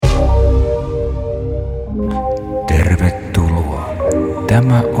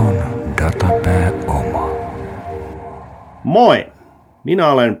Tämä on Datapääoma. Moi!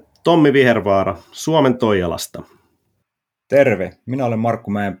 Minä olen Tommi Vihervaara Suomen Toijalasta. Terve! Minä olen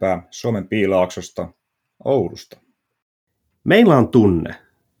Markku Mäenpää Suomen Piilaaksosta, Oulusta. Meillä on tunne,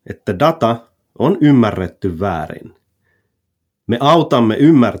 että data on ymmärretty väärin. Me autamme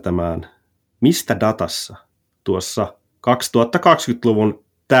ymmärtämään, mistä datassa tuossa 2020-luvun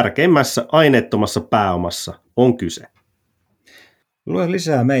tärkeimmässä aineettomassa pääomassa on kyse. Lue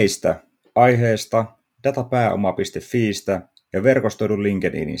lisää meistä aiheesta datapääoma.fiistä ja verkostoidu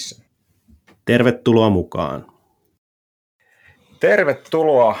LinkedInissä. Tervetuloa mukaan.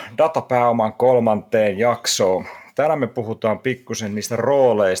 Tervetuloa Datapääoman 3. jaksoon. Tänään me puhutaan pikkusen niistä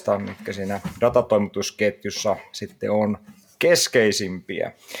rooleista, mitkä siinä datatoimitusketjussa sitten on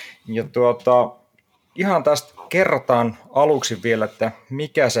keskeisimpiä. Ja ihan tästä kerrotaan aluksi vielä, että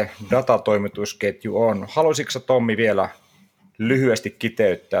mikä se datatoimitusketju on. Haluaisitko Tommi vielä lyhyesti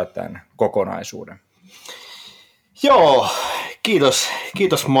kiteyttää tämän kokonaisuuden? Joo,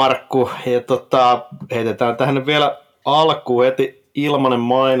 kiitos Markku. Ja heitetään tähän vielä alkuun heti ilmainen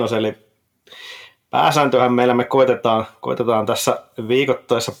mainos, eli pääsääntöhän meillä me koitetaan tässä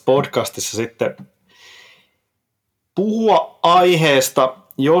viikoittaisessa podcastissa sitten puhua aiheesta,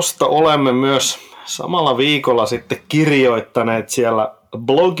 josta olemme myös samalla viikolla sitten kirjoittaneet siellä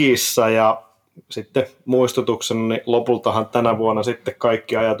blogissa, ja sitten muistutuksena, niin lopultahan tänä vuonna sitten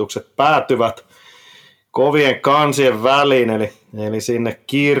kaikki ajatukset päätyvät kovien kansien väliin, eli sinne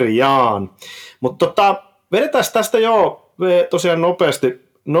kirjaan. Mutta vedetään tästä tosiaan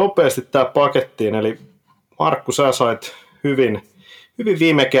nopeasti tämä pakettiin, eli Markku, sä sait hyvin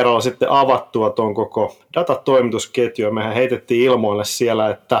viime kerralla sitten avattua tuon koko datatoimitusketjun. Mehän heitettiin ilmoille siellä,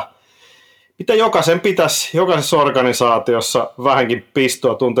 että mitä jokaisessa organisaatiossa vähänkin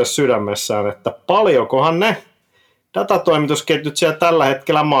pistoa tuntea sydämessään, että paljonkohan ne datatoimitusketjut siellä tällä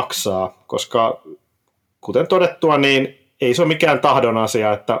hetkellä maksaa, koska kuten todettua, niin ei se ole mikään tahdon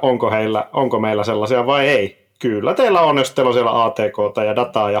asia, että onko meillä sellaisia vai ei. Kyllä teillä on, jos teillä on siellä ATK:ta ja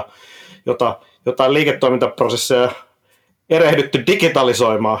dataa ja jotain liiketoimintaprosesseja erehdytty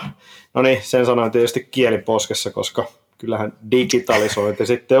digitalisoimaan. No niin, sen sanoin tietysti kieliposkessa, koska kyllähän digitalisointi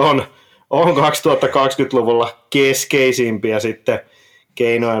sitten on 2020-luvulla keskeisimpiä sitten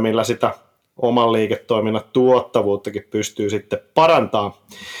keinoja, millä sitä oman liiketoiminnan tuottavuuttakin pystyy sitten parantamaan.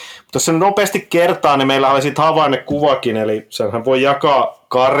 Mutta jos se nopeasti kertaa, niin meillä oli sitten havainnekuvakin, eli senhän voi jakaa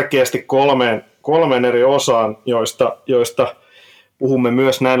karkeasti kolmeen eri osaan, joista puhumme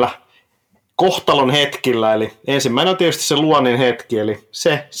myös näillä kohtalon hetkillä. Eli ensimmäinen on tietysti se luonnin hetki, eli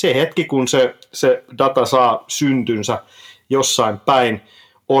se hetki, kun se data saa syntynsä jossain päin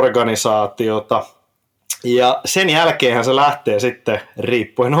organisaatiota. Ja sen jälkeenhän se lähtee sitten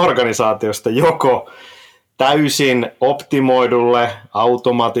riippuen organisaatiosta joko täysin optimoidulle,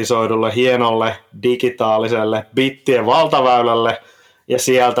 automatisoidulle, hienolle, digitaaliselle bittien valtaväylälle, ja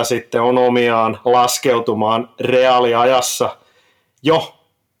sieltä sitten on omiaan laskeutumaan reaaliajassa jo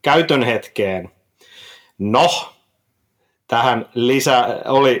käytön hetkeen. No, tähän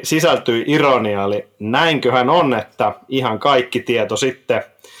sisältyi ironia, eli näinköhän on, että ihan kaikki tieto sitten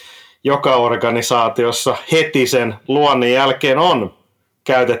joka organisaatiossa heti sen luonnin jälkeen on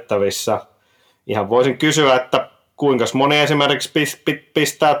käytettävissä. Ihan voisin kysyä, että kuinka moni esimerkiksi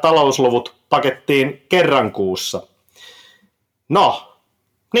pistää talousluvut pakettiin kerran kuussa. No,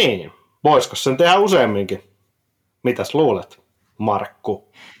 niin, voisiko sen tehdä useamminkin? Mitäs luulet,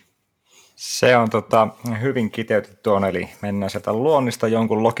 Markku? Se on hyvin kiteytetty on, eli mennään sieltä luonnista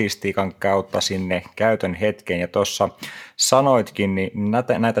jonkun logistiikan kautta sinne käytön hetkeen, ja tuossa sanoitkin, niin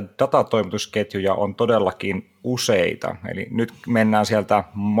näitä datatoimitusketjuja on todellakin useita, eli nyt mennään sieltä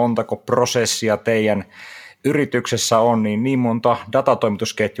montako prosessia teidän yrityksessä on, niin monta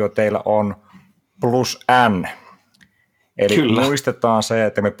datatoimitusketjua teillä on plus N. Eli Kyllä. Muistetaan se,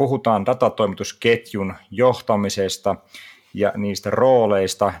 että me puhutaan datatoimitusketjun johtamisesta ja niistä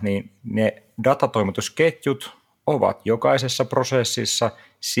rooleista, niin ne datatoimitusketjut ovat jokaisessa prosessissa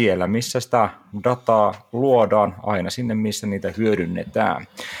siellä, missä sitä dataa luodaan, aina sinne, missä niitä hyödynnetään.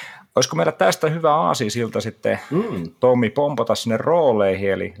 Olisiko meillä tästä hyvä aasisilta sitten, Tommi, pompata sinne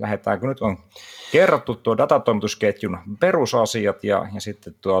rooleihin, eli lähdetäänkö nyt on kerrottu tuo datatoimitusketjun perusasiat ja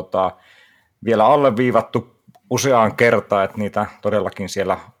sitten vielä alleviivattu useaan kertaan, että niitä todellakin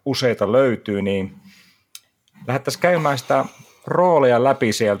siellä useita löytyy, niin lähdettäisiin käymään sitä rooleja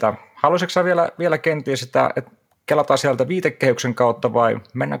läpi sieltä. Haluaisitko sä vielä kenties sitä, että kelataan sieltä viitekehyksen kautta vai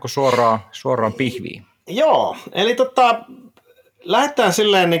mennäänkö suoraan pihviin? Joo, eli lähdetään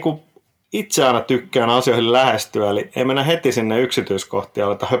silleen niin kuin itse aina tykkään asioihin lähestyä, eli ei mennä heti sinne yksityiskohtiin ja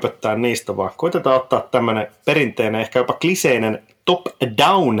aleta höpöttää niistä, vaan koitetaan ottaa tämmöinen perinteinen, ehkä jopa kliseinen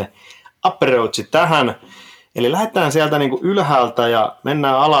top-down approach tähän. Eli lähdetään sieltä niin kuin ylhäältä ja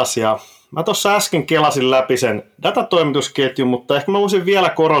mennään alas. Ja mä tuossa äsken kelasin läpi sen datatoimitusketjun, mutta ehkä mä voisin vielä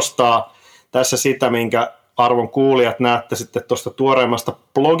korostaa tässä sitä, minkä arvon kuulijat näette sitten tuosta tuoreimmasta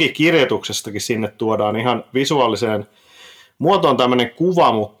blogikirjoituksestakin. Sinne tuodaan ihan visuaaliseen muotoon tämmöinen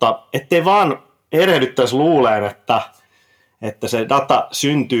kuva, mutta ettei vaan erehdyttäisi luuleen, että se data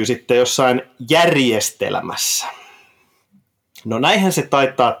syntyy sitten jossain järjestelmässä. No näinhän se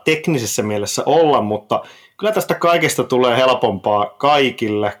taitaa teknisessä mielessä olla, mutta kyllä tästä kaikesta tulee helpompaa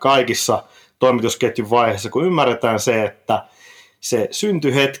kaikille, kaikissa toimitusketjun vaiheissa, kun ymmärretään se, että se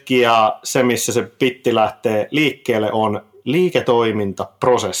syntyhetki ja se, missä se bitti lähtee liikkeelle, on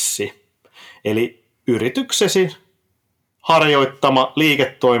liiketoimintaprosessi. Eli yrityksesi harjoittama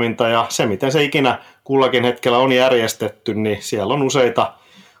liiketoiminta ja se, miten se ikinä kullakin hetkellä on järjestetty, niin siellä on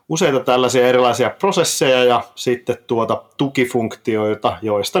useita tällaisia erilaisia prosesseja ja sitten tukifunktioita,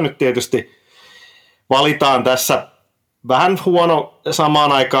 joista nyt tietysti valitaan tässä vähän huono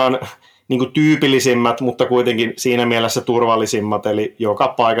samaan aikaan niin kuin tyypillisimmät, mutta kuitenkin siinä mielessä turvallisimmat, eli joka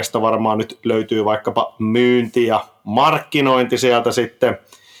paikasta varmaan nyt löytyy vaikkapa myynti ja markkinointi sieltä sitten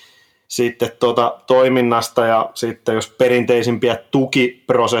toiminnasta, ja sitten jos perinteisimpiä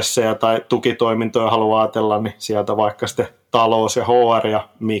tukiprosesseja tai tukitoimintoja haluaa ajatella, niin sieltä vaikka sitten talous ja HR ja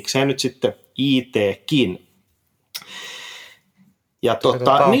miksei nyt sitten ITkin. Ja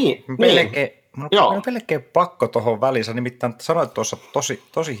Mun on melkein pakko tuohon väliin, sä nimittäin sanoit tuossa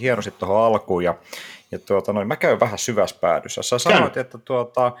tosi hienosti tuohon alkuun, ja mä käyn vähän syväspäädyssä. Sä sanoit, että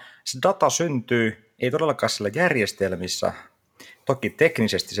se data syntyy, ei todellakaan sillä järjestelmissä, toki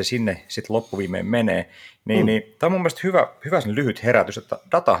teknisesti se sinne sitten loppuviimeen menee, niin tämä on mun mielestä hyvä sen lyhyt herätys, että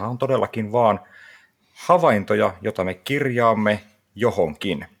datahan on todellakin vaan havaintoja, jota me kirjaamme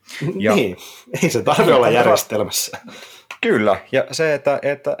johonkin. Ja niin, ei se tarvitse olla järjestelmässä. Kyllä, ja se, että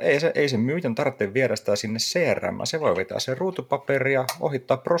ei se myyjän tarvitse viedä sitä sinne CRM, se voi vetää sen ruutupaperia,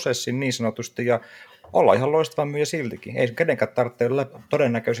 ohittaa prosessin niin sanotusti ja olla ihan loistava myyjä siltikin. Ei kenenkään tarvitse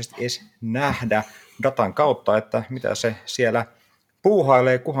todennäköisesti edes nähdä datan kautta, että mitä se siellä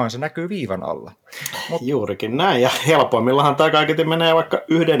puuhailee, kunhan se näkyy viivan alla. Juurikin näin, ja helpoimmillahan tämä kaiketi menee vaikka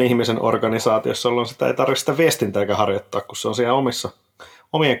yhden ihmisen organisaatiossa, jolloin sitä ei tarvitse sitä viestintääkään harjoittaa, kun se on siellä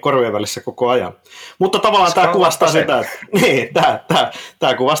omien korvien välissä koko ajan. Mutta tavallaan tämä kuvastaa sitä,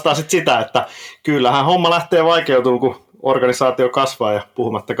 tämä kuvastaa sitä, että kyllähän homma lähtee vaikeutumaan, kun organisaatio kasvaa, ja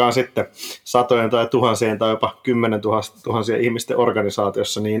puhumattakaan sitten satojen tai tuhansien tai jopa 10 000 ihmisten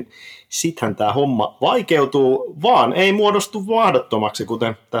organisaatiossa, niin sittenhän tämä homma vaikeutuu, vaan ei muodostu mahdottomaksi,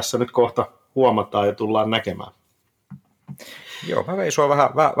 kuten tässä nyt kohta huomataan ja tullaan näkemään. Joo, mä vein sua vähän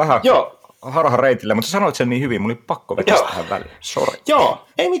harha reitille, mutta sä sanoit sen niin hyvin, mun oli pakko vetää tähän väliin. Sorry. Joo,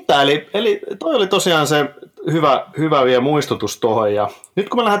 ei mitään, eli toi oli tosiaan se hyvä vielä muistutus tuohon, ja nyt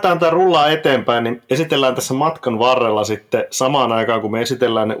kun me lähdetään tämän rullaa eteenpäin, niin esitellään tässä matkan varrella sitten samaan aikaan, kun me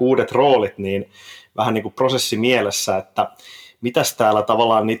esitellään ne uudet roolit, niin vähän niin kuin prosessimielessä, että mitäs täällä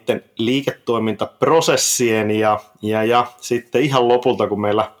tavallaan niiden liiketoimintaprosessien ja sitten ihan lopulta, kun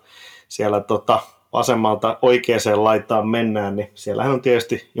meillä siellä vasemmalta oikeaan laitaan mennään, niin siellähän on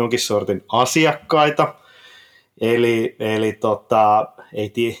tietysti jonkin sortin asiakkaita, eli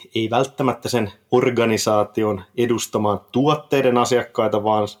ei välttämättä sen organisaation edustamaan tuotteiden asiakkaita,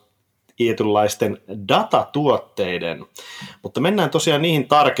 vaan tietynlaisten datatuotteiden. Mutta mennään tosiaan niihin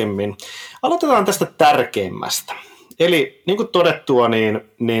tarkemmin. Aloitetaan tästä tärkeimmästä. Eli niin kuin todettua,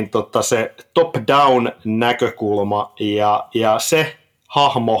 se top-down näkökulma ja se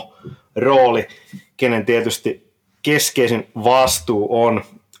hahmo, rooli, kenen tietysti keskeisin vastuu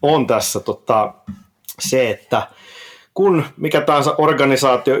on tässä se, että kun mikä tahansa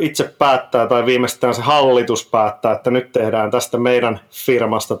organisaatio itse päättää tai viimeistään se hallitus päättää, että nyt tehdään tästä meidän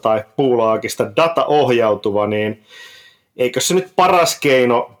firmasta tai Puulaakista dataohjautuva, niin eikö se nyt paras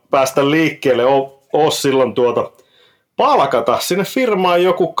keino päästä liikkeelle ole silloin palkata sinne firmaan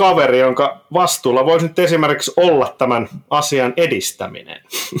joku kaveri, jonka vastuulla voisi nyt esimerkiksi olla tämän asian edistäminen.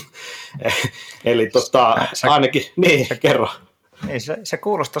 Eli ainakin, niin, kerro. Ei, se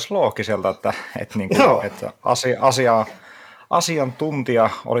kuulostaisi loogiselta, että asiantuntija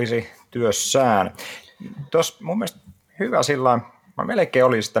olisi työssään. Tuossa mun mielestä hyvä sillä, mä melkein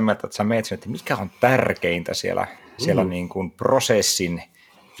olin sitä mieltä, että sä mietit, että mikä on tärkeintä siellä niin kuin prosessin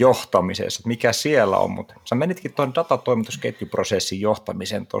johtamisessa, että mikä siellä on, mutta sä menitkin tuon datatoimitusketjuprosessin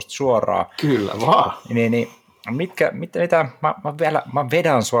johtamisen tuosta suoraan. Kyllä vaan. Mitä mä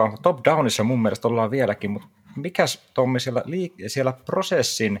vedän sua, top-downissa mun mielestä ollaan vieläkin, mutta mikäs Tommi siellä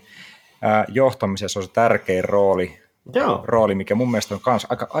prosessin johtamisessa on se tärkein rooli, mikä mun mielestä on myös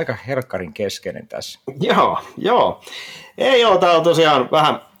aika helkkarin keskeinen tässä. Joo. Tämä on tosiaan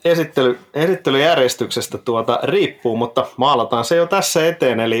vähän esittelyjärjestyksestä riippuu, mutta maalataan se jo tässä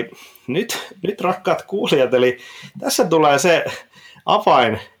eteen. Eli nyt rakkaat kuulijat, eli tässä tulee se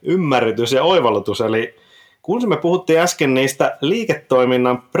avainymmärrytys ja oivallutus. Eli kun me puhuttiin äsken niistä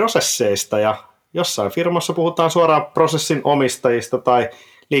liiketoiminnan prosesseista ja jossain firmassa puhutaan suoraan prosessin omistajista tai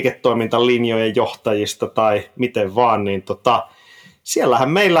liiketoimintalinjojen johtajista tai miten vaan, niin siellähän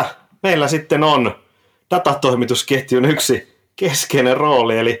meillä sitten on datatoimitusketjun yksi keskeinen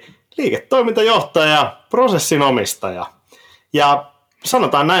rooli, eli liiketoimintajohtaja ja prosessin omistaja. Ja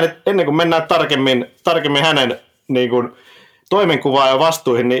sanotaan näin, että ennen kuin mennään tarkemmin hänen niin kuin, toimenkuvaan ja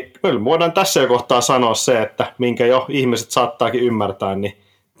vastuihin, niin kyllä voidaan tässä jo kohtaa sanoa se, että minkä jo ihmiset saattaakin ymmärtää, niin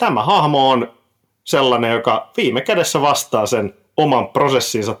tämä hahmo on sellainen, joka viime kädessä vastaa sen oman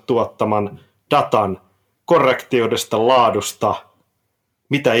prosessinsa tuottaman datan korrektiudesta, laadusta,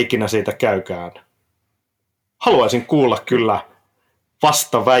 mitä ikinä siitä käykään. Haluaisin kuulla kyllä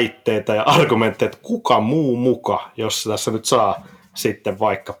vastaväitteitä ja argumentteja, että kuka muu muka, jos tässä nyt saa sitten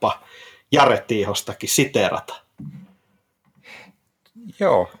vaikkapa Jare Tiihostakin siteerata.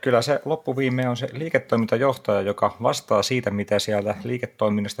 Joo, kyllä se loppuviimein on se liiketoimintajohtaja, joka vastaa siitä, mitä sieltä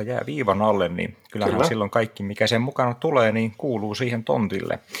liiketoiminnasta jää viivan alle, niin kyllähän silloin kaikki, mikä sen mukana tulee, niin kuuluu siihen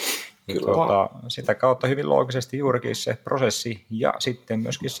tontille. Sitä kautta hyvin loogisesti juurikin se prosessi ja sitten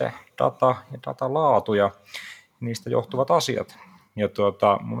myöskin se data ja datalaatu ja niistä johtuvat asiat. Ja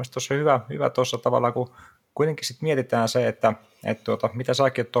mun mielestä tuossa on hyvä tuossa tavalla, kun kuitenkin sitten mietitään se, että mitä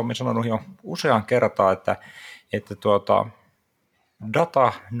säkin olet Tommi sanonut jo usean kertaa, että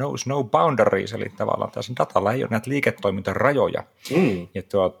data knows no boundaries, eli tavallaan tässä datalla ei ole näitä liiketoimintarajoja. Ja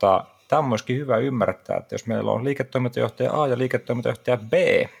tämä on myöskin hyvä ymmärtää, että jos meillä on liiketoimintajohtaja A ja liiketoimintajohtaja B,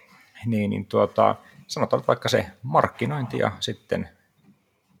 niin sanotaan vaikka se markkinointi ja sitten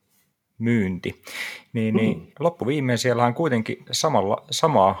myynti, niin loppuviimein siellähän kuitenkin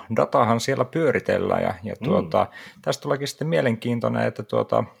samaa datahan siellä pyöritellään, ja tästä tuleekin sitten mielenkiintoinen, että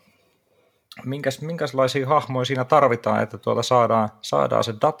minkälaisia hahmoja siinä tarvitaan, että saadaan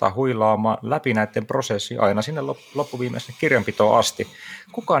se data huilaamaan läpi näiden prosessia aina sinne loppuviimeisen kirjanpitoon asti.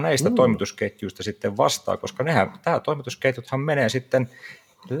 Kuka näistä toimitusketjuista sitten vastaa, koska tämä toimitusketjuthan menee sitten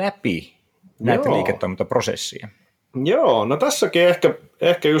läpi näitä liiketoimintaprosessia. Joo, no tässäkin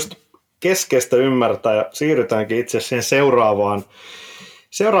ehkä just keskeistä ymmärtää ja siirrytäänkin itse asiassa seuraavaan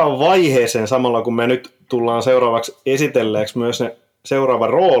vaiheeseen samalla kun me nyt tullaan seuraavaksi esitelleeksi myös ne seuraava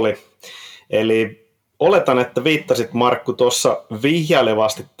rooli. Eli oletan, että viittasit Markku tuossa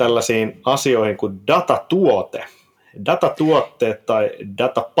vihjailevasti tällaisiin asioihin kuin datatuote. Datatuotteet tai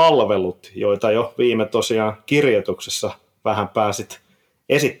datapalvelut, joita jo viime tosiaan kirjoituksessa vähän pääsit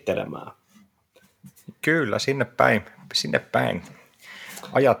esittelemään. Kyllä, sinne päin.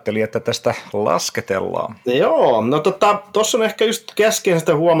 Ajattelin, että tästä lasketellaan. Joo, no tuossa on ehkä just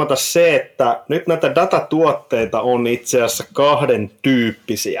keskeistä huomata se, että nyt näitä datatuotteita on itse asiassa 2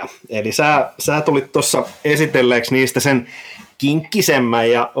 tyyppisiä. Eli sä tulit tuossa esitelleeksi niistä sen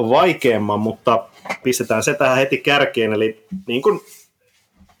kinkkisemmän ja vaikeamman, mutta pistetään se tähän heti kärkeen. Eli niin kuin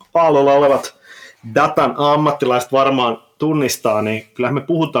paallolla olevat datan ammattilaiset varmaan tunnistaa, niin kyllähän me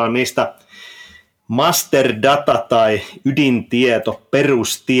puhutaan niistä master data tai ydintieto,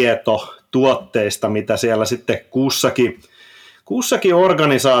 perustieto tuotteista, mitä siellä sitten kussakin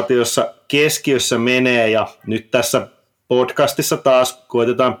organisaatiossa keskiössä menee, ja nyt tässä podcastissa taas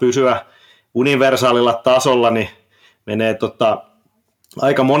koitetaan pysyä universaalilla tasolla, niin menee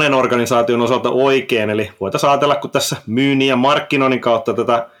aika monen organisaation osalta oikein, eli voitaisiin ajatella, kun tässä myynnin ja markkinoinnin kautta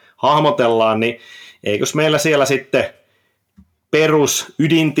tätä hahmotellaan, niin eikös meillä siellä sitten perus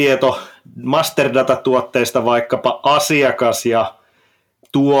ydintieto masterdata-tuotteista vaikkapa asiakas ja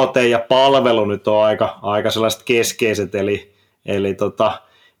tuote ja palvelu nyt on aika sellaiset keskeiset, eli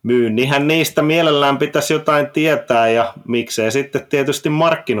myynnihän niistä mielellään pitäisi jotain tietää ja miksei sitten tietysti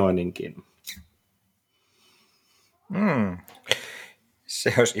markkinoinninkin.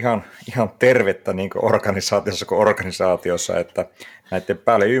 Se olisi ihan tervettä niin kuin organisaatiossa kuin organisaatiossa, että näiden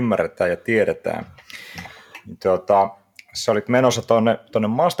päälle ymmärretään ja tiedetään. Sä olit menossa tuonne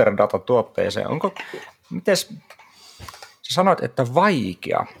masterdata-tuotteeseen. Mites sä sanoit, että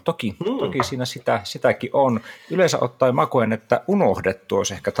vaikea? Toki siinä sitäkin on. Yleensä ottaen makoen, että unohdettu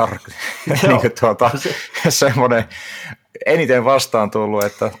olisi ehkä semmoinen eniten vastaan tullut,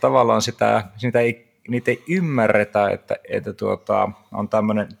 että tavallaan niitä ei ymmärretä, että on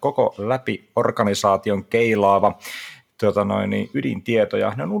tämmöinen koko läpi organisaation keilaava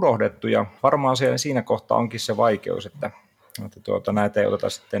ydintietoja, ne on unohdettu ja varmaan siinä kohtaa onkin se vaikeus, että näitä ei oteta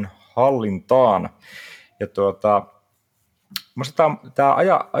sitten hallintaan. Ja tämä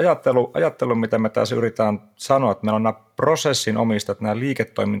ajattelu, mitä me tässä yritetään sanoa, että meillä on nämä prosessin omistajat, nämä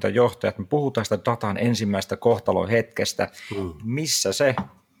liiketoimintajohtajat, me puhutaan sitä datan ensimmäistä kohtalon hetkestä, missä se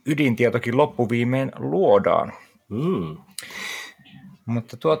ydintietokin loppuviimein luodaan.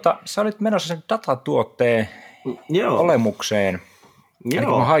 Mutta sä olit menossa sen datatuotteen olemukseen, eli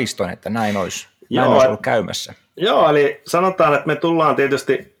mä haistoin, että näin olisi ollut käymässä. Joo, eli sanotaan, että me tullaan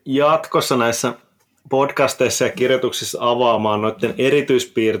tietysti jatkossa näissä podcasteissa ja kirjoituksissa avaamaan noiden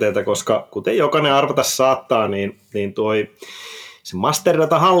erityispiirteitä, koska kuten jokainen arvata saattaa, niin se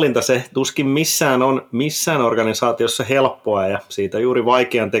masterdatan hallinta, se tuskin missään organisaatiossa helppoa, ja siitä juuri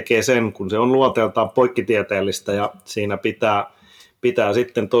vaikean tekee sen, kun se on luonteeltaan poikkitieteellistä, ja siinä pitää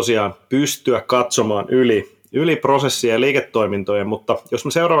sitten tosiaan pystyä katsomaan yli prosessia ja liiketoimintojen, mutta jos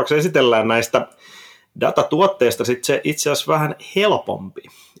me seuraavaksi esitellään näistä datatuotteista, sitten se itse asiassa vähän helpompi.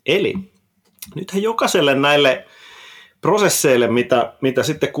 Eli nythän jokaiselle näille prosesseille, mitä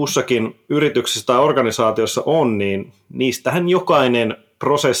sitten kussakin yrityksessä tai organisaatiossa on, niin niistähän jokainen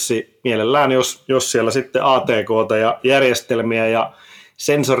prosessi mielellään, jos siellä sitten ATK:ta ja järjestelmiä ja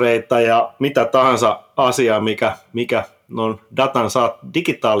sensoreita ja mitä tahansa asiaa, mikä datan saa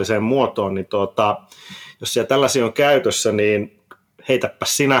digitaaliseen muotoon, niin jos siellä tällaisia on käytössä, niin heitäpä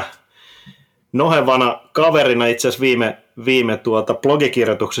sinä nohevana kaverina itse asiassa viime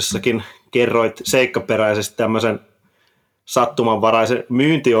blogikirjoituksessakin kerroit seikkaperäisesti tämmöisen sattumanvaraisen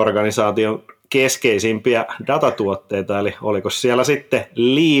myyntiorganisaation keskeisimpiä datatuotteita, eli oliko siellä sitten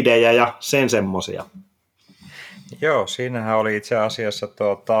liidejä ja sen semmosia? Joo, siinähän oli itse asiassa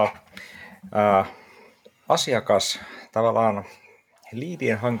asiakas tavallaan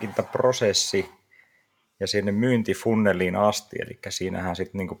liidien hankintaprosessi ja sinne myyntifunneliin asti, eli siinähän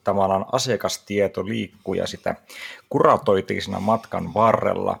sitten niinku tavallaan asiakastieto liikkuu ja sitä kuratoitiin siinä matkan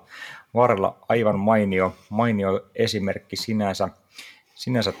varrella aivan mainio esimerkki sinänsä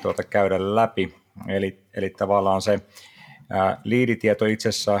käydä läpi, eli tavallaan se liiditieto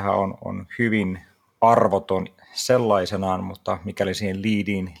itsessään on hyvin arvoton sellaisenaan, mutta mikäli siihen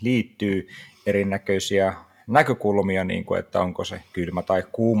liidiin liittyy erinäköisiä näkökulmia, niin kuin että onko se kylmä tai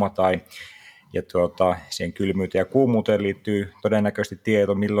kuuma ja siihen kylmyyteen ja kuumuuteen liittyy todennäköisesti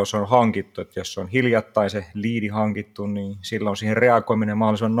tieto, milloin se on hankittu. Että jos se on hiljattain se liidi hankittu, niin silloin siihen reagoiminen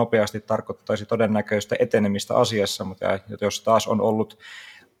mahdollisimman nopeasti tarkoittaisi todennäköistä etenemistä asiassa. Mutta jos taas on ollut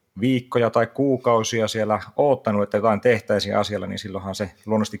viikkoja tai kuukausia siellä oottanut, että jotain tehtäisiin asialla, niin silloinhan se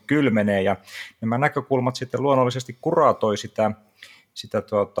luonnollisesti kylmenee. Ja nämä näkökulmat sitten luonnollisesti kuratoi sitä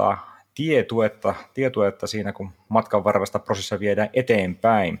tietuetta siinä, kun matkan varrella sitä prosessia viedään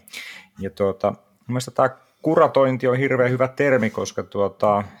eteenpäin. Ja mielestäni tämä kuratointi on hirveän hyvä termi, koska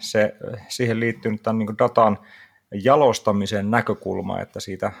siihen liittyy nyt tämän niin kuin datan jalostamisen näkökulma, että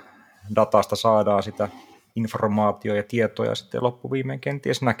siitä datasta saadaan sitä informaatiota ja tietoa ja sitten loppuviimein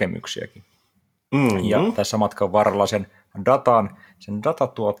kenties näkemyksiäkin. Ja tässä matkan varrella sen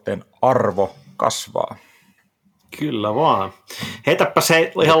datatuotteen arvo kasvaa. Kyllä vaan. Heitäpä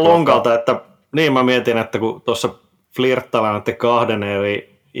se ihan lonkalta, että niin mä mietin, että kun tuossa flirttaillaan näiden kahden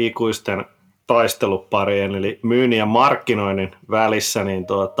eri ikuisten taisteluparien, eli myynnin ja markkinoinnin välissä, niin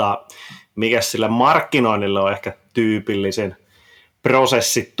mikä sillä markkinoinnille on ehkä tyypillisin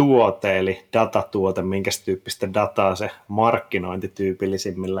prosessituote, eli datatuote, minkä tyyppistä dataa se markkinointi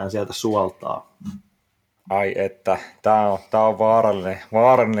tyypillisimmillään sieltä suoltaa? Ai että, tämä on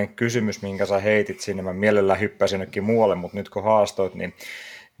vaarallinen kysymys, minkä sä heitit sinne. Mä mielellään hyppäsin jonnekin muualle, mutta nyt kun haastoit, niin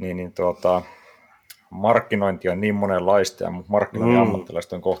markkinointi on niin monenlaista ja markkinoinnin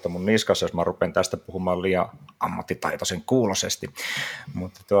ammattilaiset on kohta mun niskassa, jos mä rupean tästä puhumaan liian ammattitaitoisen kuuloisesti.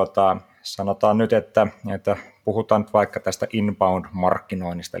 Mutta sanotaan nyt, että puhutaan nyt vaikka tästä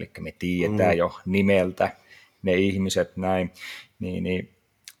inbound-markkinoinnista, eli me tiedetään jo nimeltä ne ihmiset näin, niin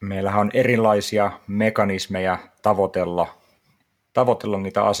meillähän on erilaisia mekanismeja tavoitella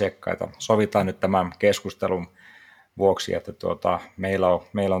niitä asiakkaita. Sovitaan nyt tämän keskustelun vuoksi, että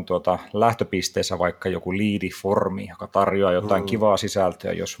meillä on lähtöpisteessä vaikka joku liidiformi, joka tarjoaa jotain kivaa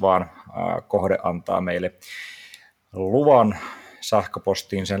sisältöä, jos vaan kohde antaa meille luvan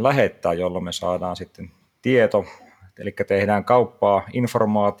sähköpostiin sen lähettää, jolloin me saadaan sitten tieto, eli tehdään kauppaa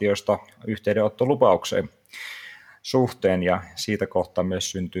informaatiosta yhteydenottolupaukseen suhteen, ja siitä kohtaa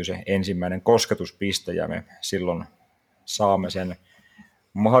myös syntyy se ensimmäinen kosketuspiste, ja me silloin saamme sen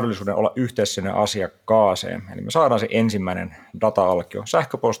mahdollisuuden olla yhteydessä sinne asiakkaaseen. Eli me saadaan se ensimmäinen data-alkio,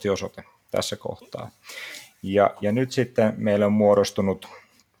 sähköpostiosoite tässä kohtaa. Ja nyt sitten meille on muodostunut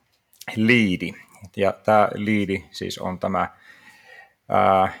liidi, ja tämä liidi siis on tämä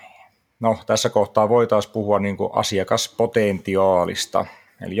no tässä kohtaa voitaisiin puhua niin kuin asiakaspotentiaalista,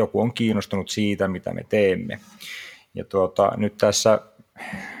 eli joku on kiinnostunut siitä, mitä me teemme. Ja nyt tässä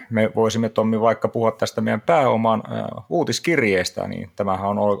me voisimme, Tommi, vaikka puhua tästä meidän pääoman uutiskirjeestä, niin tämähän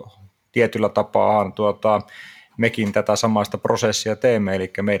on ollut tietyllä tapaa mekin tätä samaista prosessia teemme,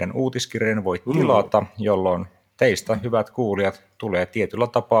 eli meidän uutiskirjeen voi tilata, jolloin teistä, hyvät kuulijat, tulee tietyllä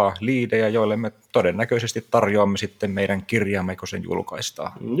tapaa liidejä, joille me todennäköisesti tarjoamme sitten meidän kirjaamme, kun sen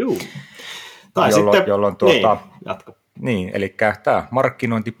julkaistaan. Joo. Tai sitten, jatka. Niin, eli tämä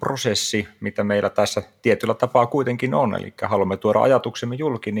markkinointiprosessi, mitä meillä tässä tietyllä tapaa kuitenkin on, eli haluamme tuoda ajatuksemme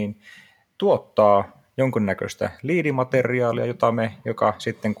julki, niin tuottaa jonkunnäköistä liidimateriaalia, joka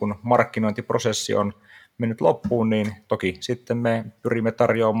sitten kun markkinointiprosessi on mennyt loppuun, niin toki sitten me pyrimme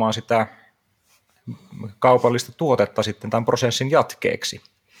tarjoamaan sitä kaupallista tuotetta sitten tämän prosessin jatkeeksi.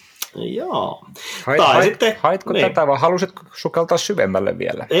 Joo. Haitko tätä vai halusitko sukeltaa syvemmälle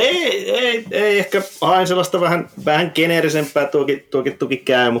vielä? Ei ehkä hain sellaista vähän geneerisempää, tuokin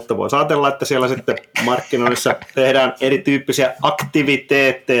käy, mutta voisi ajatella, että siellä sitten markkinoinnissa tehdään erityyppisiä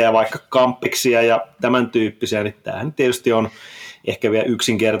aktiviteetteja, vaikka kampiksia ja tämän tyyppisiä, niin tämähän tietysti on ehkä vielä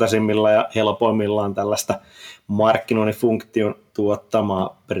yksinkertaisimmilla ja helpoimmillaan tällaista markkinoinnin funktion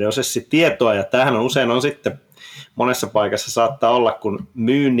tuottamaa prosessitietoa, ja tämähän on sitten monessa paikassa saattaa olla, kun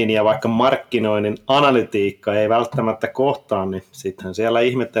myynnin ja vaikka markkinoinnin analytiikka ei välttämättä kohtaa, niin sittenhän siellä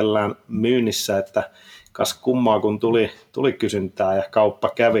ihmetellään myynnissä, että kas kummaa kun tuli kysyntää ja kauppa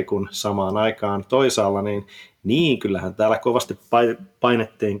kävi, kun samaan aikaan toisaalla, niin kyllähän täällä kovasti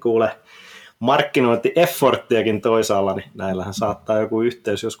painettiin kuule markkinointi-efforttiakin toisaalla, niin näillähän saattaa joku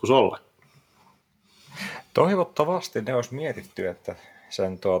yhteys joskus olla. Toivottavasti ne olisi mietitty, että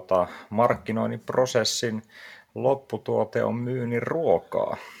sen markkinoinnin prosessin lopputuote on myynnin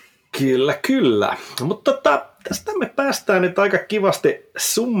ruokaa. Kyllä. Mutta tästä me päästään nyt aika kivasti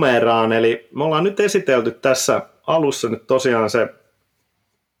summeraan, eli me ollaan nyt esitelty tässä alussa nyt tosiaan se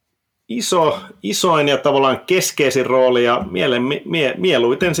isoin ja tavallaan keskeisin rooli, ja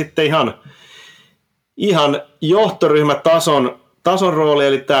mieluiten sitten ihan johtoryhmätason rooli,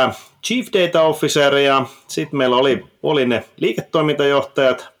 eli tämä Chief Data Officer, ja sitten meillä oli ne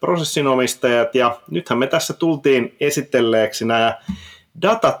liiketoimintajohtajat, prosessinomistajat, ja nythän me tässä tultiin esitelleeksi nämä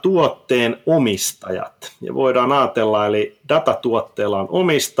datatuotteen omistajat. Ja voidaan ajatella, eli datatuotteella on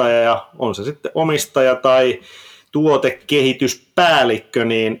omistaja, ja on se sitten omistaja tai tuotekehityspäällikkö,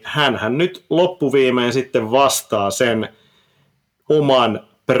 niin hänhän nyt loppuviimein sitten vastaa sen oman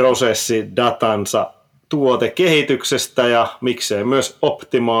prosessidatansa tuotekehityksestä ja miksei myös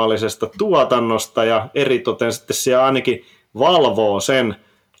optimaalisesta tuotannosta, ja eritoten sitten siellä ainakin valvoo sen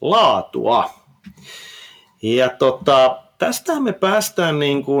laatua. Ja tästähän me päästään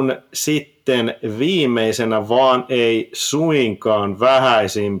niin kuin sitten viimeisenä, vaan ei suinkaan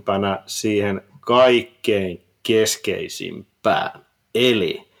vähäisimpänä siihen kaikkein keskeisimpään.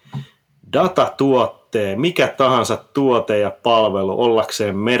 Eli datatuotteen, mikä tahansa tuote ja palvelu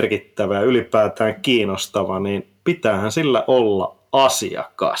ollakseen merkittävä ja ylipäätään kiinnostava, niin pitäähän sillä olla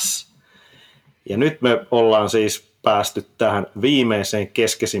asiakas. Ja nyt me ollaan siis päästy tähän viimeiseen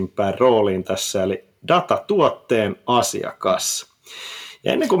keskeisimpään rooliin tässä, eli datatuotteen asiakas.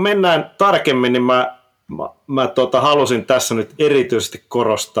 Ja ennen kuin mennään tarkemmin, niin mä halusin tässä nyt erityisesti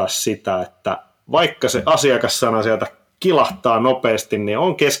korostaa sitä, että vaikka se asiakassana sieltä kilahtaa nopeasti, niin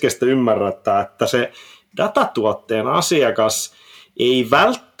on keskeistä ymmärtää, että se datatuotteen asiakas ei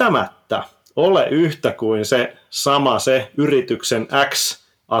välttämättä ole yhtä kuin se yrityksen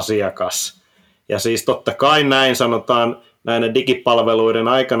X-asiakas. Ja siis totta kai näin sanotaan näiden digipalveluiden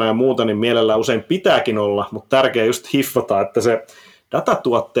aikana ja muuta, niin mielellään usein pitääkin olla, mutta tärkeää just hiffata, että se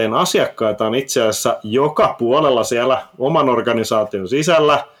datatuotteen asiakkaita on itse asiassa joka puolella siellä oman organisaation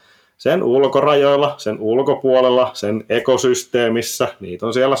sisällä, sen ulkorajoilla, sen ulkopuolella, sen ekosysteemissä, niitä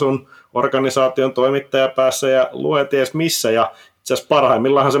on siellä sun organisaation toimittajapäässä ja lueties missä, ja itse asiassa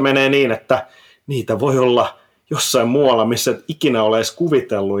parhaimmillaan se menee niin, että niitä voi olla jossain muualla, missä et ikinä ole edes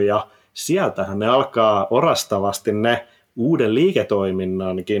kuvitellut, ja sieltähän ne alkaa orastavasti ne uuden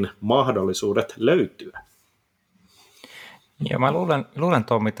liiketoiminnankin mahdollisuudet löytyä. Ja mä luulen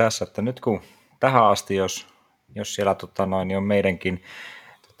Tommi tässä, että nyt kun tähän asti, jos siellä on meidänkin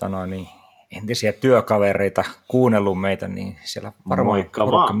entisiä työkavereita kuunnellut meitä, niin siellä varmaan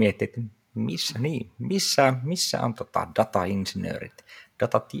porukka miettii, että missä on data-insinöörit,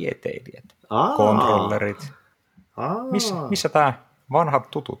 datatieteilijät, kontrollerit, missä tämä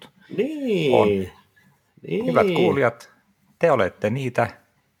vanhat tutut on. Niin. Hyvät kuulijat, te olette niitä,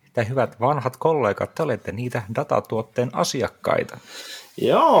 hyvät vanhat kollegat, te olette niitä datatuotteen asiakkaita.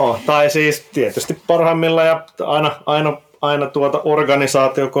 Joo, tai siis tietysti parhaimmillaan ja aina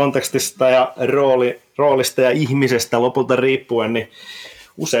organisaatiokontekstista ja roolista ja ihmisestä lopulta riippuen, niin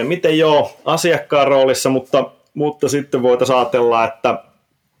useimmiten joo asiakkaan roolissa, mutta sitten voitaisiin ajatella, että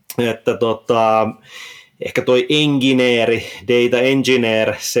ehkä toi engineeri, data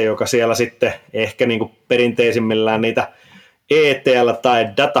engineer, se joka siellä sitten ehkä niin kuin perinteisimmillään niitä ETL tai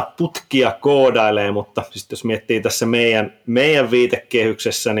dataputkia koodailee, mutta sitten jos miettii tässä meidän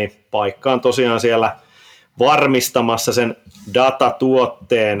viitekehyksessä, niin paikka on tosiaan siellä varmistamassa sen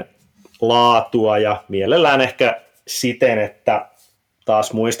datatuotteen laatua ja mielellään ehkä siten, että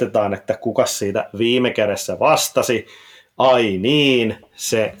taas muistetaan, että kuka siitä viime kädessä vastasi. Ai niin,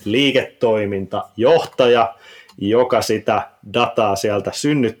 se liiketoimintajohtaja, joka sitä dataa sieltä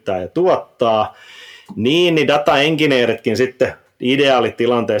synnyttää ja tuottaa. Niin data engineeritkin sitten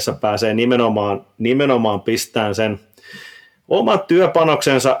ideaalitilanteessa pääsee nimenomaan pistämään sen oman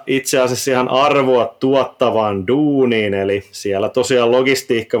työpanoksensa itse asiassa ihan arvoa tuottavaan duuniin, eli siellä tosiaan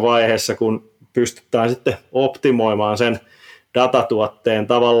logistiikkavaiheessa, kun pystytään sitten optimoimaan sen datatuotteen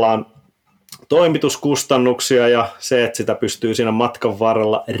tavallaan toimituskustannuksia ja se, että sitä pystyy siinä matkan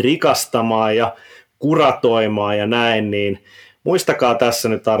varrella rikastamaan ja kuratoimaan ja näin, niin muistakaa tässä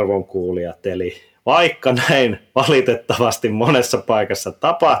nyt arvon kuulijat, eli vaikka näin valitettavasti monessa paikassa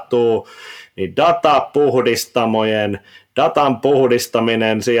tapahtuu, niin datan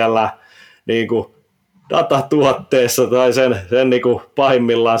puhdistaminen siellä niin kuin datatuotteessa tai sen niin kuin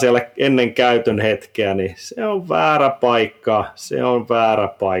pahimmillaan siellä ennen käytön hetkeä, niin se on väärä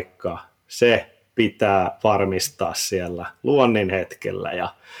paikka. Se pitää varmistaa siellä luonnin hetkellä ja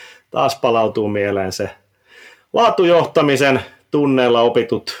taas palautuu mieleen se laatujohtamisen tunneilla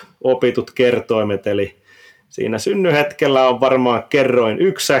opitut kertoimet, eli siinä synnyhetkellä on varmaan kerroin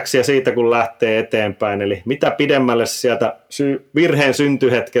 1 ja siitä kun lähtee eteenpäin, eli mitä pidemmälle sieltä virheen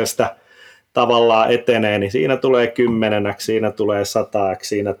syntyhetkestä tavallaan etenee, niin siinä tulee 10, siinä tulee 100,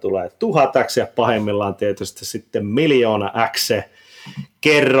 siinä tulee 1000 ja pahimmillaan tietysti sitten 1,000,000 se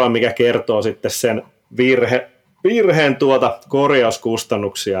kerroin, mikä kertoo sitten sen virheen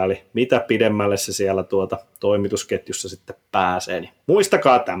korjauskustannuksia, eli mitä pidemmälle se siellä toimitusketjussa sitten pääsee, niin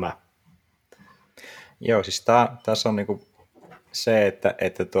muistakaa tämä. Joo, siis tässä on niinku se, että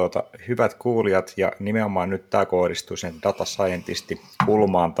hyvät kuulijat, ja nimenomaan nyt tämä kohdistuu sen data scientisti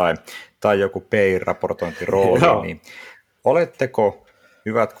kulmaan tai joku PI-raportointirooli, niin oletteko,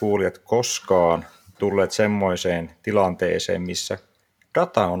 hyvät kuulijat, koskaan tulleet semmoiseen tilanteeseen, missä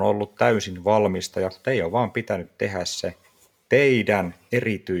data on ollut täysin valmista ja teidän on vaan pitänyt tehdä se teidän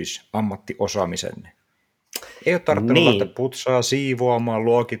erityisammattiosaamisenne? Ei ole tarvinnut lähteä putsaa, siivoamaan,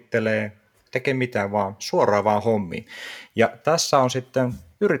 luokittelee, tekee mitään, vaan suoraan vaan hommiin. Ja tässä on sitten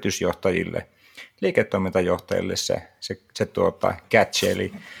yritysjohtajille, liiketoimintajohtajille se catch,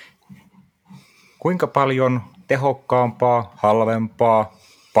 eli kuinka paljon tehokkaampaa, halvempaa,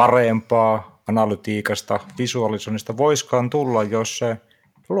 parempaa analytiikasta, visualisoinnista voiskaan tulla, jos se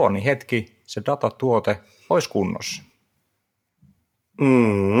luonnin hetki, se datatuote olisi kunnossa.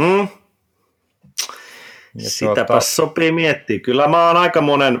 Sitäpä sopii miettiä. Kyllä mä oon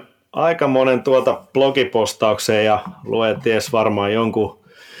aika monen blogipostaukseen ja luen ties varmaan jonkun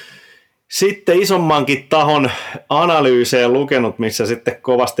sitten isommankin tahon analyysejä lukenut, missä sitten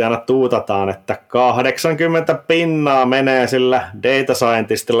kovasti aina tuutataan, että 80% menee sillä data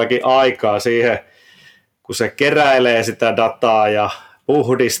scientistillakin aikaa siihen, kun se keräilee sitä dataa ja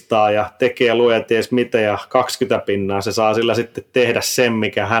puhdistaa ja tekee lue ties mitä, ja 20% se saa sillä sitten tehdä sen,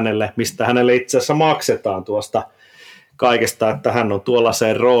 mistä hänelle itse asiassa maksetaan tuosta kaikesta, että hän on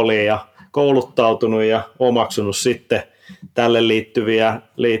tuollaiseen rooliin ja kouluttautunut ja omaksunut sitten tälle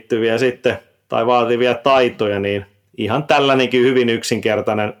liittyviä sitten, tai vaativia taitoja, niin ihan tällainenkin hyvin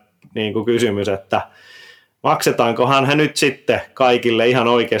yksinkertainen niin kuin kysymys, että maksetaankohan hän nyt sitten kaikille ihan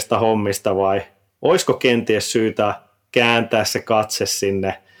oikeasta hommista, vai olisiko kenties syytä kääntää se katse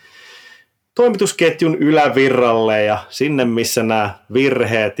sinne toimitusketjun ylävirralle ja sinne, missä nämä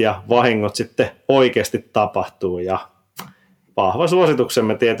virheet ja vahingot sitten oikeasti tapahtuu, ja vahva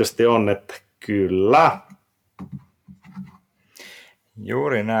suosituksemme tietysti on, että kyllä.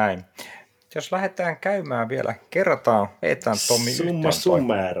 Juuri näin. Jos lähdetään käymään vielä, kerrataan, vetään Tommi Summa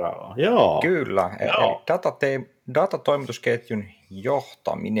summarum, joo. Kyllä, eli datatoimitusketjun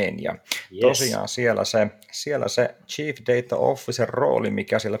johtaminen, ja tosiaan siellä se Chief Data Officer rooli,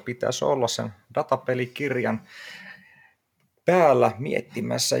 mikä siellä pitäisi olla sen datapelikirjan päällä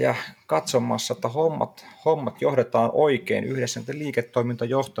miettimässä ja katsomassa, että hommat johdetaan oikein yhdessä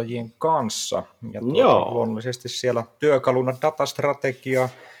liiketoimintajohtajien kanssa. Ja luonnollisesti siellä työkaluna datastrategia,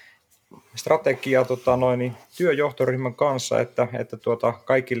 strategia työjohtoryhmän kanssa, että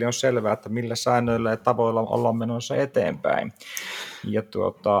kaikille on selvää, että millä säännöillä ja tavoilla ollaan menossa eteenpäin. Ja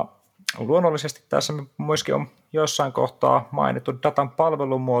luonnollisesti tässä myöskin on jossain kohtaa mainittu datan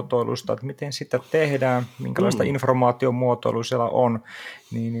palvelumuotoilusta, että miten sitä tehdään, minkälaista informaatiomuotoilua siellä on,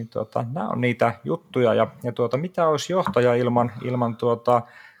 niin nämä on niitä juttuja, ja mitä olisi johtaja ilman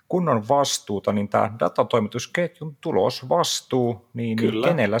kunnon vastuuta, niin tämä datatoimitusketjun tulosvastuu, niin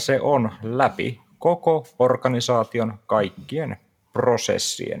kenellä se on läpi koko organisaation kaikkien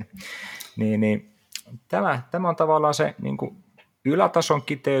prosessien. Tämä on tavallaan se niin kuin ylätason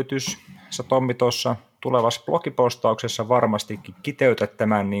kiteytys. Sä Tommi tuossa tulevassa blogipostauksessa varmastikin kiteytät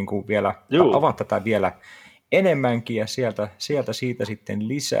tämän niin kuin vielä, avaat tätä vielä enemmänkin ja sieltä siitä sitten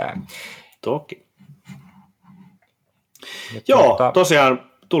lisää. Toki. Joo,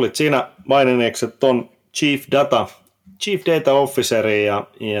 tosiaan tulit siinä maininneeksi, että on Chief Data Officeri ja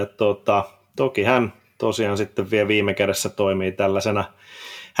toki hän tosiaan sitten vielä viime kädessä toimii tällaisena.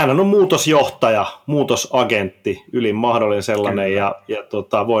 Hän on muutosjohtaja, muutosagentti, ylin mahdollinen sellainen ja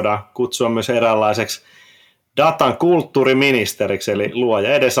voidaan kutsua myös eräänlaiseksi datan kulttuuriministeriksi, eli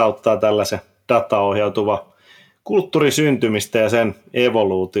luoja edesauttaa tällaisen dataohjautuva kulttuurin syntymistä ja sen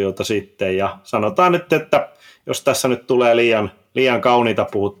evoluutiota sitten. Ja sanotaan nyt, että jos tässä nyt tulee liian kauniita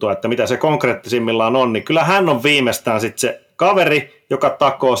puhuttua, että mitä se konkreettisimmillaan on, niin kyllä hän on viimeistään sitten se kaveri, joka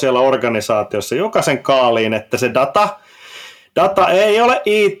takoo siellä organisaatiossa jokaisen kaaliin, että se data ei ole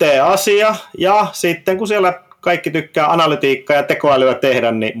IT-asia, ja sitten kun siellä kaikki tykkää analytiikkaa ja tekoälyä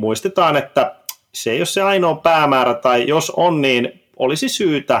tehdä, niin muistetaan, että se ei ole se ainoa päämäärä, tai jos on, niin olisi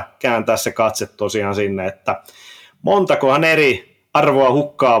syytä kääntää se katse tosiaan sinne, että montakohan eri arvoa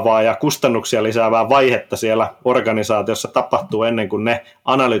hukkaavaa ja kustannuksia lisäävää vaihetta siellä organisaatiossa tapahtuu ennen kuin ne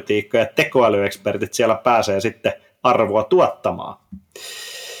analytiikka- ja tekoälyekspertit siellä pääsee sitten arvoa tuottamaan.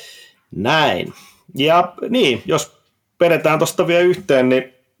 Näin. Ja niin, jos vedetään tuosta vielä yhteen,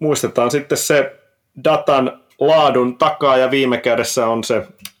 niin muistetaan sitten se datan laadun takaa ja viime kädessä on se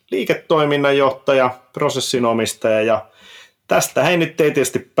liiketoiminnanjohtaja, prosessin omistaja ja tästä ei nyt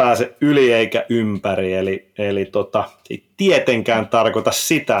tietysti pääse yli eikä ympäri, eli ei tietenkään tarkoita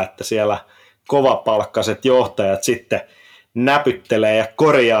sitä, että siellä kovapalkkaiset johtajat sitten näpyttelee ja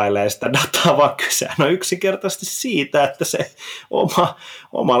korjailee sitä dataa, vaan kysehän on yksinkertaisesti siitä, että se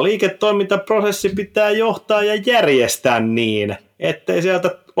oma liiketoimintaprosessi pitää johtaa ja järjestää niin, ettei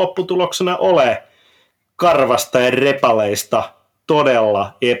sieltä lopputuloksena ole karvasta ja repaleista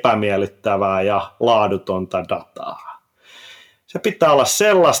todella epämiellyttävää ja laadutonta dataa. Se pitää olla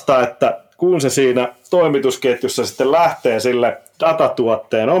sellaista, että kun se siinä toimitusketjussa sitten lähtee sille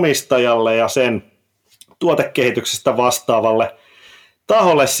datatuotteen omistajalle ja sen tuotekehityksestä vastaavalle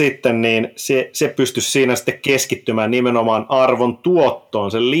taholle sitten, niin se pystyisi siinä sitten keskittymään nimenomaan arvon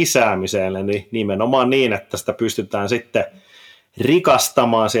tuottoon, sen lisäämiseen, eli nimenomaan niin, että sitä pystytään sitten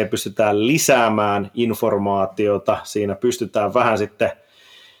rikastamaan, siihen pystytään lisäämään informaatiota, siinä pystytään vähän sitten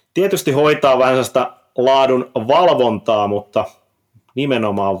tietysti hoitaa vähän sitä laadun valvontaa, mutta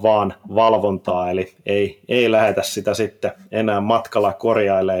nimenomaan vaan valvontaa, eli ei lähetä sitä sitten enää matkalla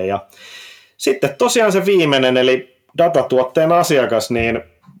korjailemaan. Ja sitten tosiaan se viimeinen, eli datatuotteen asiakas, niin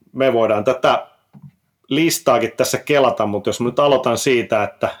me voidaan tätä listaakin tässä kelata, mutta jos nyt aloitan siitä,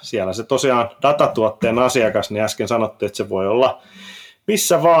 että siellä se tosiaan datatuotteen asiakas, niin äsken sanottiin, että se voi olla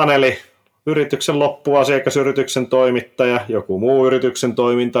missä vaan, eli yrityksen loppuasiakas, yrityksen toimittaja, joku muu yrityksen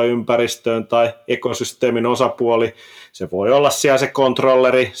toimintaympäristöön tai ekosysteemin osapuoli. Se voi olla siellä se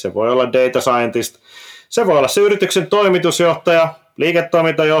controlleri, se voi olla data scientist, se voi olla se yrityksen toimitusjohtaja,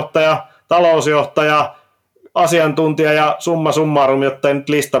 liiketoimintajohtaja, talousjohtaja, asiantuntija ja summa summarum, jotta ei nyt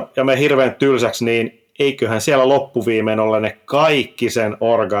lista ja me hirveän tylsäksi, niin eiköhän siellä loppuviimein ole ne kaikki sen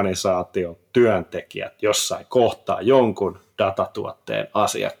organisaation työntekijät jossain kohtaa jonkun datatuotteen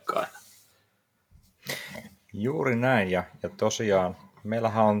asiakkaina. Juuri näin, ja tosiaan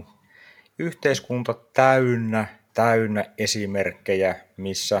meillähän on yhteiskunta täynnä esimerkkejä,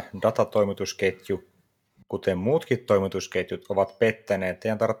 missä datatoimitusketju, kuten muutkin toimitusketjut, ovat pettäneet.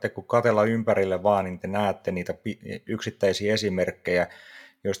 Teidän tarvitsee kun katsella ympärille vaan, niin te näette niitä yksittäisiä esimerkkejä,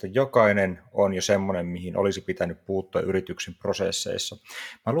 joista jokainen on jo semmoinen, mihin olisi pitänyt puuttua yrityksen prosesseissa.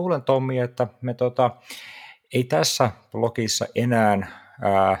 Mä luulen, Tommi, että me ei tässä blogissa enää,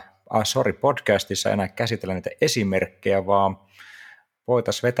 podcastissa enää käsitellä niitä esimerkkejä, vaan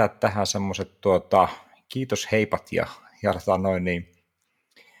voitaisiin vetää tähän semmoiset kiitos heipat ja niin.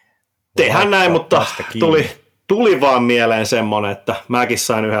 Tehdään näin, mutta tuli vaan mieleen semmoinen, että mäkin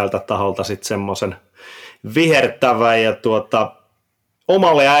sain yhdeltä taholta sitten semmoisen vihertävän ja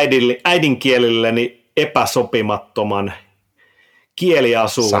omalle äidinkielilleni epäsopimattoman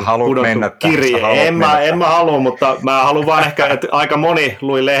kieliasuun pudonnut kirje. En mä halua, mutta mä haluan vaan ehkä, että aika moni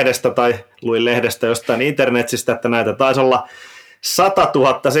luin lehdestä jostain internetsistä, että näitä taisi olla 100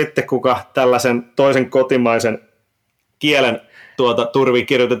 000 sitten, kuka tällaisen toisen kotimaisen kielen turviin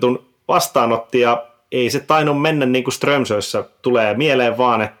kirjoitetun vastaanotti, ja ei se tainnut mennä niin kuin Strömsössä. Tulee mieleen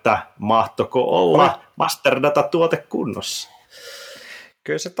vaan, että mahtoko olla Masterdata-tuote kunnossa.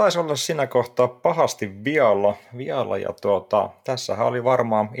 Kyllä se taisi olla siinä kohtaa pahasti vialla ja tässähän oli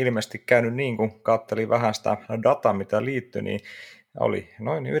varmaan ilmeisesti käynyt niin, kun katselin vähän sitä dataa, mitä liittyi, niin oli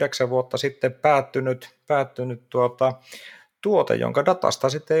noin 9 vuotta sitten päättynyt tuote, jonka datasta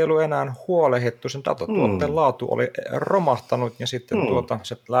sitten ei ollut enää huolehdittu, sen datatuotteen laatu oli romahtanut ja sitten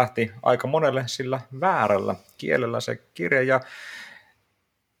se lähti aika monelle sillä väärällä kielellä se kirja ja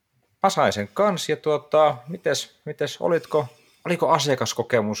mä sain sen kanssa ja mites oliko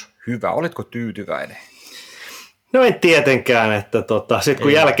asiakaskokemus hyvä, olitko tyytyväinen? No en tietenkään, että sitten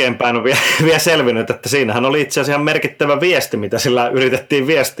kun jälkeenpäin on vielä selvinnyt, että siinähän oli itse asiassa ihan merkittävä viesti, mitä sillä yritettiin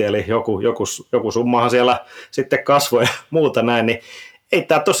viestiä, eli joku summahan siellä sitten kasvoi ja muuta näin, niin ei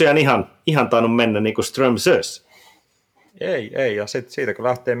tämä tosiaan ihan tainnut mennä niin kuin Strömsös. Ei, ja sitten siitä kun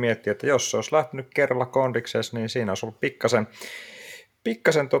lähtee miettimään, että jos se olisi lähtenyt kerralla kondiksessa, niin siinä olisi ollut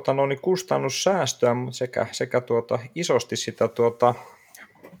pikkasen kustannussäästöä, mutta sekä isosti sitä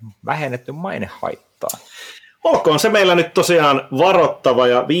vähennetty mainehaittaa. Olkoon se meillä nyt tosiaan varoittava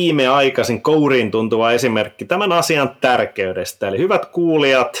ja viimeaikaisin kouriin tuntuva esimerkki tämän asian tärkeydestä. Eli hyvät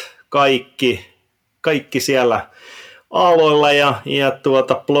kuulijat, kaikki siellä aloilla ja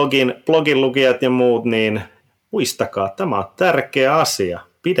blogin lukijat ja muut, niin muistakaa, tämä on tärkeä asia.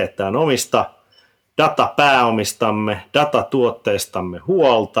 Pidetään omista datapääomistamme, datatuotteistamme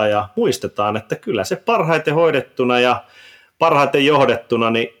huolta ja muistetaan, että kyllä se parhaiten hoidettuna ja parhaiten johdettuna,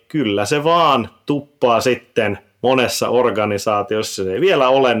 niin kyllä se vaan tuppaa sitten monessa organisaatiossa, se ei vielä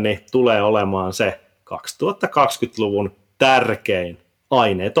ole, niin tulee olemaan se 2020-luvun tärkein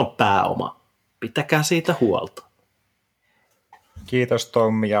aineeton pääoma. Pitäkää siitä huolta. Kiitos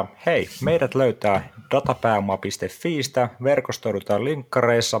Tommi ja hei, meidät löytää datapääoma.fiistä, verkostoidutaan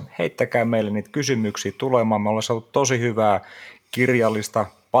linkkareissa, heittäkää meille niitä kysymyksiä tulemaan, me ollaan saatu tosi hyvää kirjallista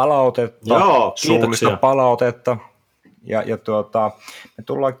palautetta, suullista palautetta. Ja me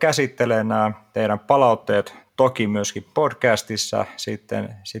tullaan käsittelemään nämä teidän palautteet toki myöskin podcastissa,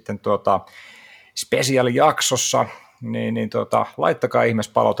 sitten spesiaalijaksossa, niin laittakaa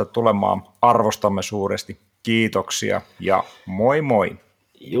ihmeessä palautteet tulemaan, arvostamme suuresti, kiitoksia ja moi moi!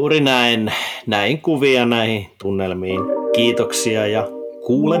 Juuri näin kuvia näihin tunnelmiin, kiitoksia ja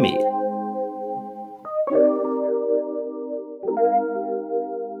kuulemiin.